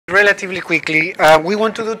Relatively quickly, we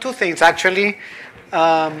want to do two things, actually,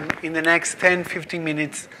 in the next 10-15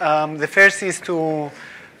 minutes. The first is to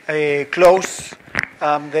close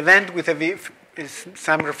the event with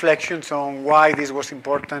some reflections on why this was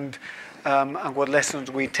important and what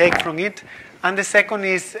lessons we take from it. And the second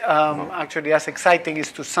is, actually as exciting,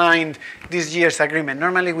 is to sign this year's agreement.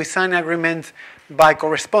 Normally we sign agreements by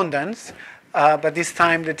correspondence, but this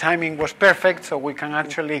time the timing was perfect, so we can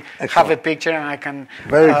actually have a picture, and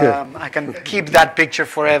I can keep that picture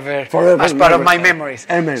forever as part of my memories.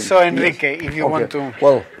 Amen. So Enrique, if you want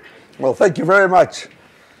to. Well, thank you very much.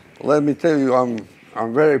 Let me tell you,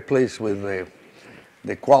 I'm very pleased with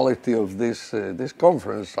the quality of this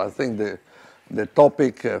conference. I think the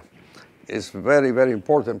topic is very, very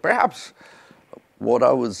important. Perhaps what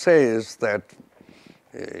I would say is that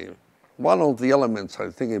one of the elements I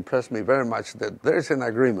think impressed me very much, that there is an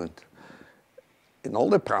agreement in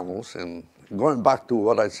all the panels, and going back to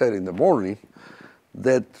what I said in the morning,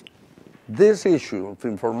 that this issue of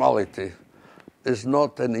informality is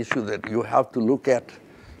not an issue that you have to look at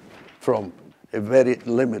from a very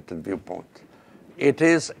limited viewpoint. It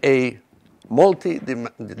is a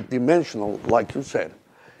multi-dimensional, like you said.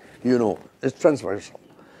 You know, it's transversal.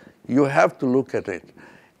 You have to look at it.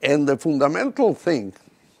 And the fundamental thing,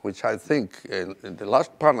 which I think in the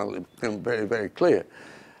last panel it became very, very clear,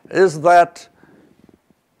 is that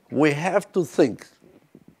we have to think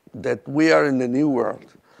that we are in a new world.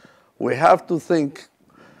 We have to think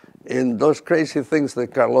in those crazy things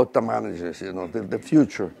that Carlota manages, you know, the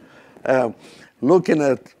future. Looking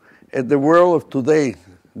at the world of today,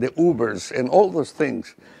 the Ubers and all those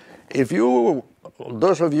things. If you,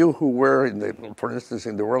 those of you who were, for instance,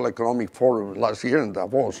 in the World Economic Forum last year in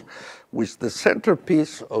Davos, which the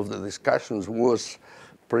centerpiece of the discussions was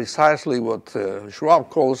precisely what Schwab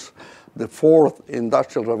calls the fourth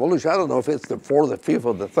industrial revolution. I don't know if it's the fourth, the fifth,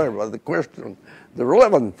 or the third, but the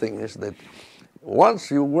relevant thing is that once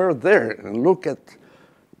you were there and look at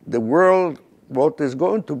the world, what is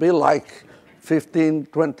going to be like 15,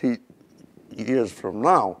 20 years from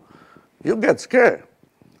now, you get scared.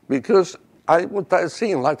 Because what I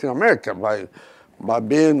see in Latin America, by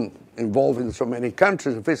being involved in so many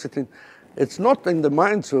countries and visiting, it's not in the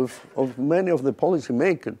minds of many of the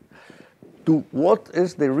policymakers to what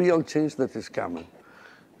is the real change that is coming.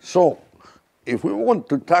 So, if we want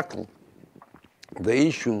to tackle the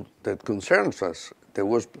issue that concerns us, that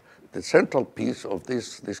was the central piece of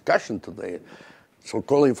this discussion today,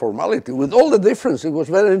 so-called informality, with all the difference, it was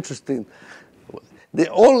very interesting. The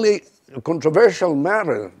only controversial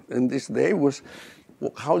matter in this day was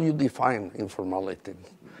how you define informality.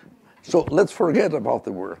 So let's forget about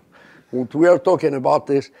the word. What we are talking about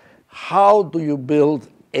is how do you build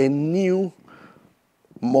a new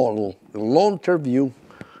model, a long-term view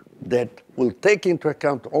that will take into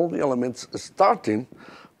account all the elements, starting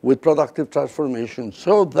with productive transformation,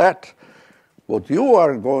 so that what you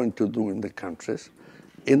are going to do in the countries,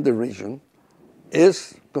 in the region,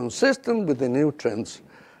 is consistent with the new trends.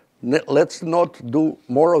 Let's not do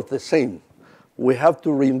more of the same. We have to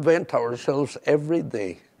reinvent ourselves every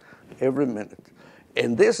day, every minute.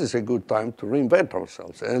 And this is a good time to reinvent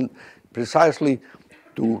ourselves. And precisely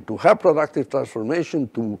to have productive transformation,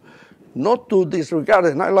 to not to disregard.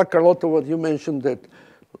 And I like, Carlota, what you mentioned, that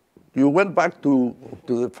you went back to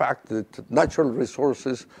the fact that natural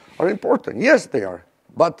resources are important. Yes, they are,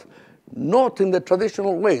 but not in the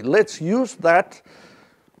traditional way. Let's use that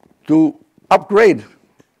to upgrade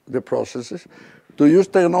the processes, to use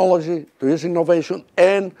technology, to use innovation,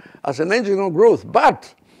 and as an engine of growth.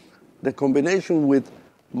 But the combination with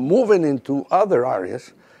moving into other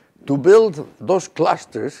areas to build those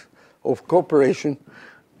clusters of cooperation,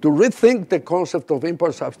 to rethink the concept of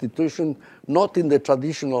import substitution, not in the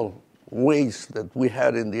traditional ways that we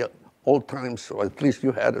had in the old times, or at least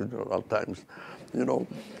you had in the old times, you know,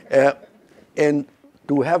 and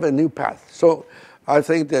to have a new path. So I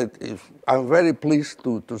think that I'm very pleased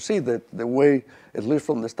to see that the way, at least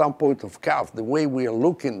from the standpoint of CAF, the way we are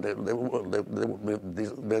looking,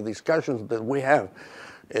 the discussions that we have,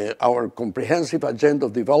 our comprehensive agenda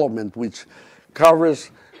of development, which covers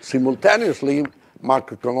simultaneously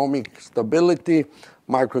macroeconomic stability,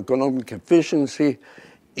 macroeconomic efficiency,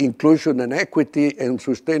 inclusion and equity, and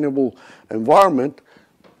sustainable environment,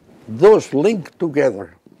 those linked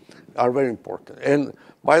together are very important. And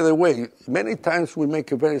by the way, many times we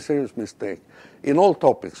make a very serious mistake in all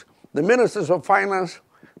topics. The ministers of finance,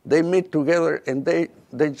 they meet together and they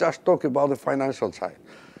just talk about the financial side.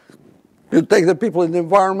 You take the people in the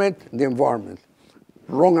environment.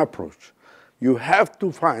 Wrong approach. You have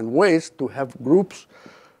to find ways to have groups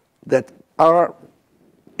that are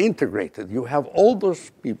integrated. You have all those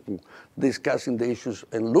people discussing the issues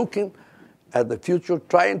and looking at the future,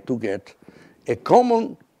 trying to get a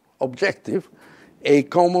common objective, a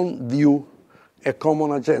common view, a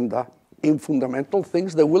common agenda in fundamental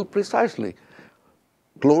things that will precisely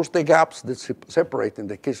close the gaps that separate, in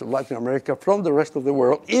the case of Latin America, from the rest of the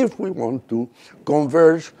world if we want to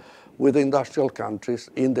converge with industrial countries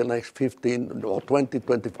in the next 15 or 20,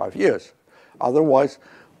 25 years. Otherwise,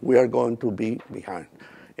 we are going to be behind.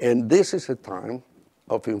 And this is a time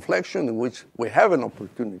of inflection in which we have an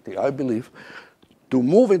opportunity, I believe, to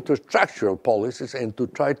move into structural policies and to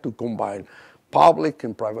try to combine public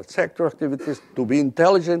and private sector activities, to be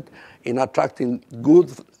intelligent in attracting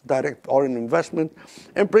good direct foreign investment,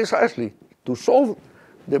 and precisely to solve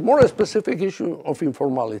the more specific issue of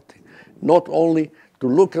informality, not only to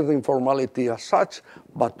look at informality as such,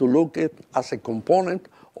 but to look at it as a component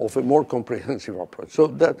of a more comprehensive approach. So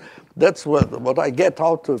that's what I get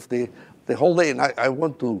out of the whole day, and I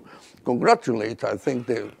want to congratulate, I think,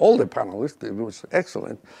 all the panelists. It was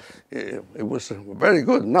excellent. It was very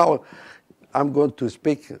good. Now, I'm going to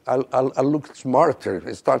speak. I'll look smarter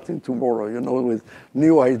starting tomorrow, with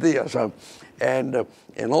new ideas. And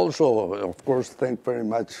also, of course, thank very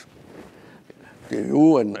much to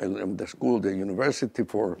you and the school, the university,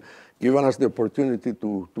 for giving us the opportunity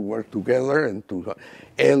to work together.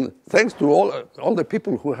 And thanks to all the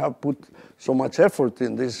people who have put so much effort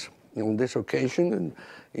in this occasion and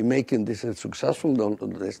in making this successful,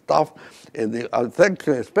 the staff. And I thank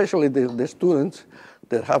especially the students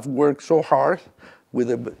that have worked so hard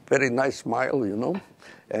with a very nice smile,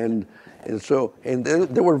 and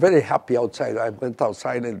they were very happy outside. I went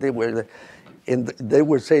outside and they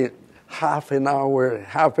were saying half an hour,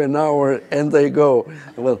 and they go.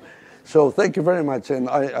 Well, so thank you very much, and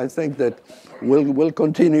I think that we'll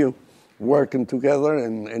continue working together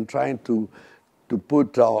and trying to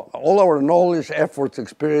put all our knowledge, efforts,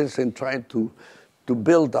 experience in trying to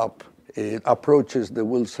build up approaches that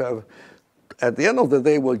will serve. At the end of the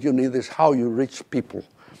day, what you need is how you reach people,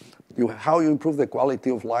 how you improve the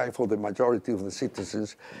quality of life of the majority of the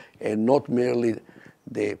citizens, and not merely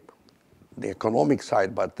the economic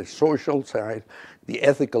side, but the social side, the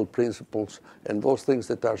ethical principles, and those things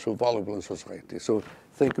that are so valuable in society. So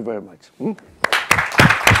thank you very much.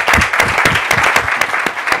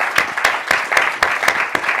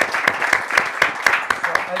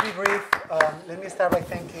 I'll be brief. Let me start by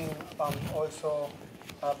thanking also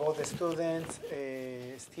both the students,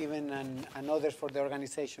 Stephen and others, for the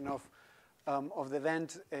organization of the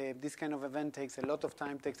event. This kind of event takes a lot of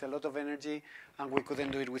time, takes a lot of energy, and we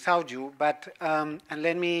couldn't do it without you. But and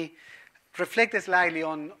let me reflect slightly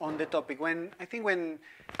on the topic. When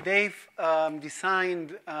Dave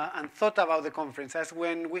designed and thought about the conference, as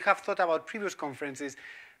when we have thought about previous conferences,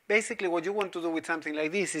 basically what you want to do with something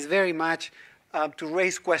like this is very much to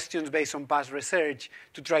raise questions based on past research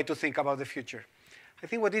to try to think about the future. I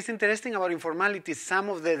think what is interesting about informality is some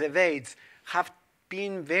of the debates have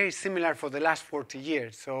been very similar for the last 40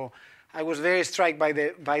 years. So I was very struck by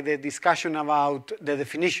the discussion about the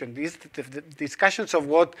definition. The discussions of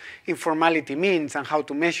what informality means and how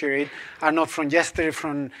to measure it are not from yesterday,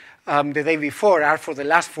 from the day before, are for the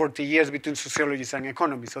last 40 years between sociologists and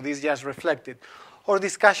economists. So this just reflected. Or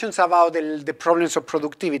discussions about the problems of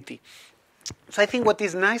productivity. So I think what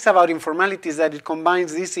is nice about informality is that it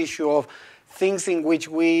combines this issue of things in which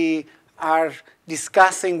we are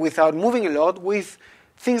discussing without moving a lot with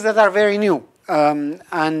things that are very new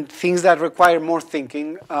and things that require more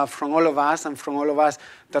thinking from all of us and from all of us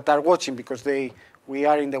that are watching, because we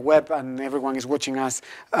are in the web and everyone is watching us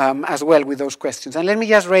as well with those questions. And let me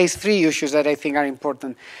just raise 3 issues that I think are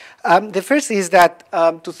important. The first is that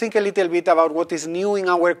to think a little bit about what is new in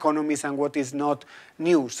our economies and what is not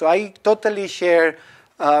new. So I totally share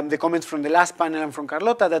the comments from the last panel and from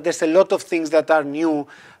Carlota that there's a lot of things that are new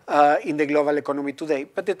in the global economy today.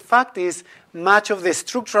 But the fact is, much of the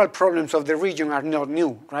structural problems of the region are not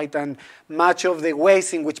new, right? And much of the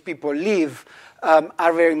ways in which people live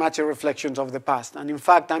are very much a reflection of the past. And in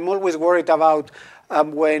fact, I'm always worried about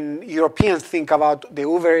when Europeans think about the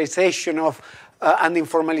Uberization of and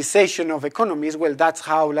informalization of economies. Well, that's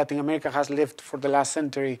how Latin America has lived for the last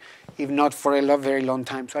century, if not for a very long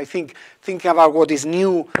time. So I think thinking about what is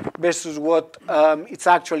new versus what it's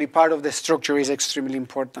actually part of the structure is extremely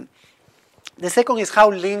important. The second is how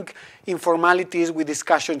link informality is with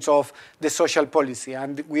discussions of the social policy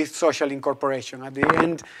and with social incorporation. At the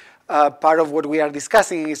end, part of what we are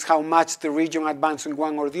discussing is how much the region advances in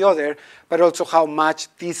one or the other, but also how much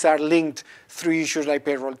these are linked through issues like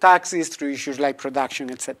payroll taxes, through issues like production,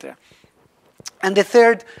 etc. And the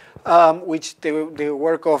third which the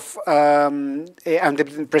work of and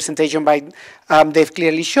the presentation by Dave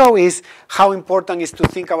clearly show, is how important it is to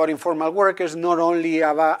think about informal workers, not only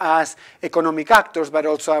about as economic actors, but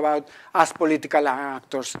also about as political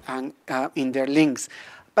actors and in their links,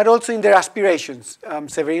 but also in their aspirations.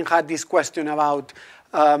 Severin had this question about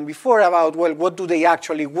before about, well, what do they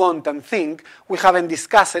actually want and think? We haven't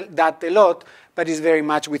discussed that a lot, but it's very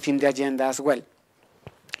much within the agenda as well.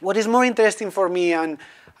 What is more interesting for me, and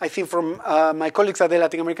I think from my colleagues at the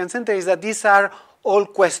Latin American Center, is that these are all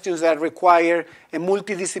questions that require a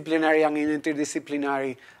multidisciplinary and an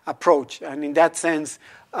interdisciplinary approach. And in that sense,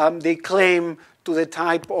 they claim to the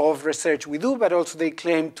type of research we do, but also they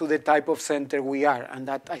claim to the type of center we are. And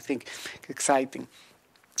that, I think, is exciting.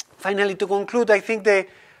 Finally, to conclude, I think a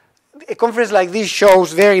conference like this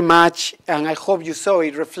shows very much, and I hope you saw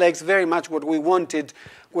it, reflects very much what we wanted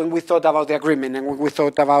when we thought about the agreement and when we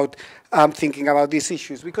thought about thinking about these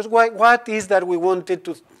issues. Because what is that we wanted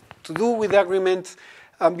to do with the agreement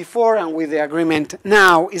before and with the agreement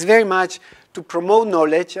now is very much to promote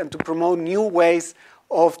knowledge and to promote new ways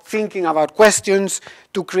of thinking about questions,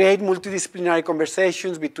 to create multidisciplinary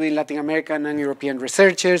conversations between Latin American and European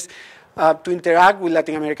researchers, to interact with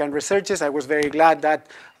Latin American researchers. I was very glad that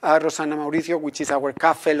Rosana Mauricio, which is our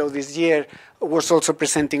CAF fellow this year, was also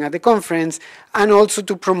presenting at the conference, and also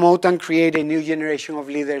to promote and create a new generation of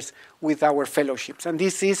leaders with our fellowships. And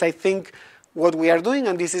this is, I think, what we are doing,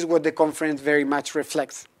 and this is what the conference very much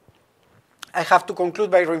reflects. I have to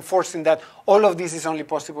conclude by reinforcing that all of this is only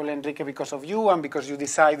possible, Enrique, because of you and because you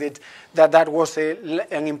decided that that was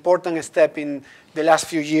an important step in the last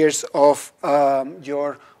few years of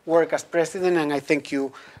your work as president, and I thank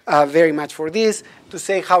you very much for this, to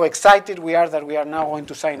say how excited we are that we are now going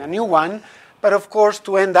to sign a new one, but of course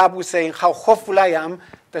to end up with saying how hopeful I am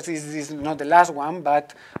that this is not the last one,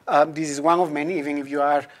 but this is one of many, even if you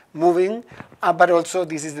are moving, but also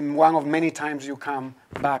this is one of many times you come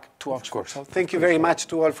back to Oxford. So thank you very much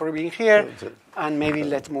to all for being here, and maybe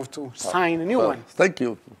let's move to sign a new one. Thank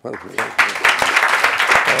you. Thank you.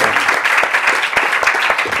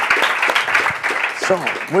 So,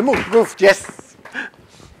 we move. Yes.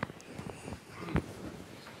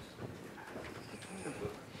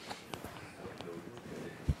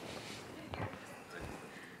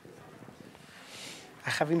 I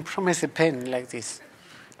have been promised a pen like this,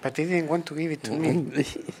 but they didn't want to give it to me.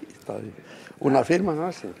 Una firma,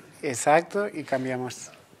 ¿no? Sí. Exacto, y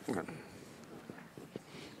cambiamos.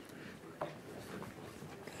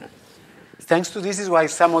 Thanks to this is why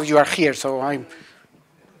some of you are here, so I'm...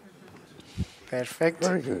 Perfect.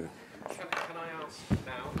 Very good. Can I ask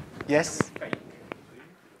now? Yes. Fake.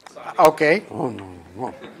 Okay. Oh,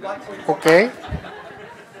 no. Okay.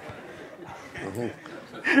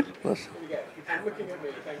 Listen. I'm looking at me,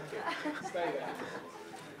 thank you. Stay there.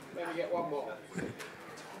 Let me get one more.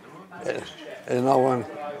 And now one.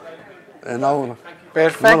 And now one.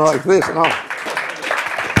 Perfect. No, like this, no.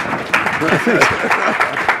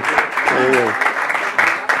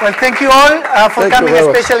 Well, thank you all for coming,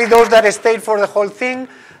 especially those that stayed for the whole thing.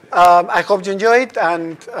 I hope you enjoyed,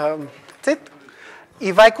 and that's it.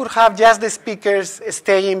 If I could have just the speakers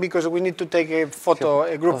staying, because we need to take a photo,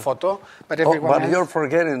 a group photo, but everyone but else. you're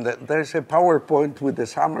forgetting that there's a PowerPoint with the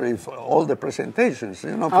summary of all the presentations,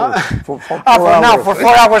 you know, for 4 hours. Now, for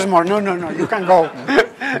 4 hours more. No, you can go.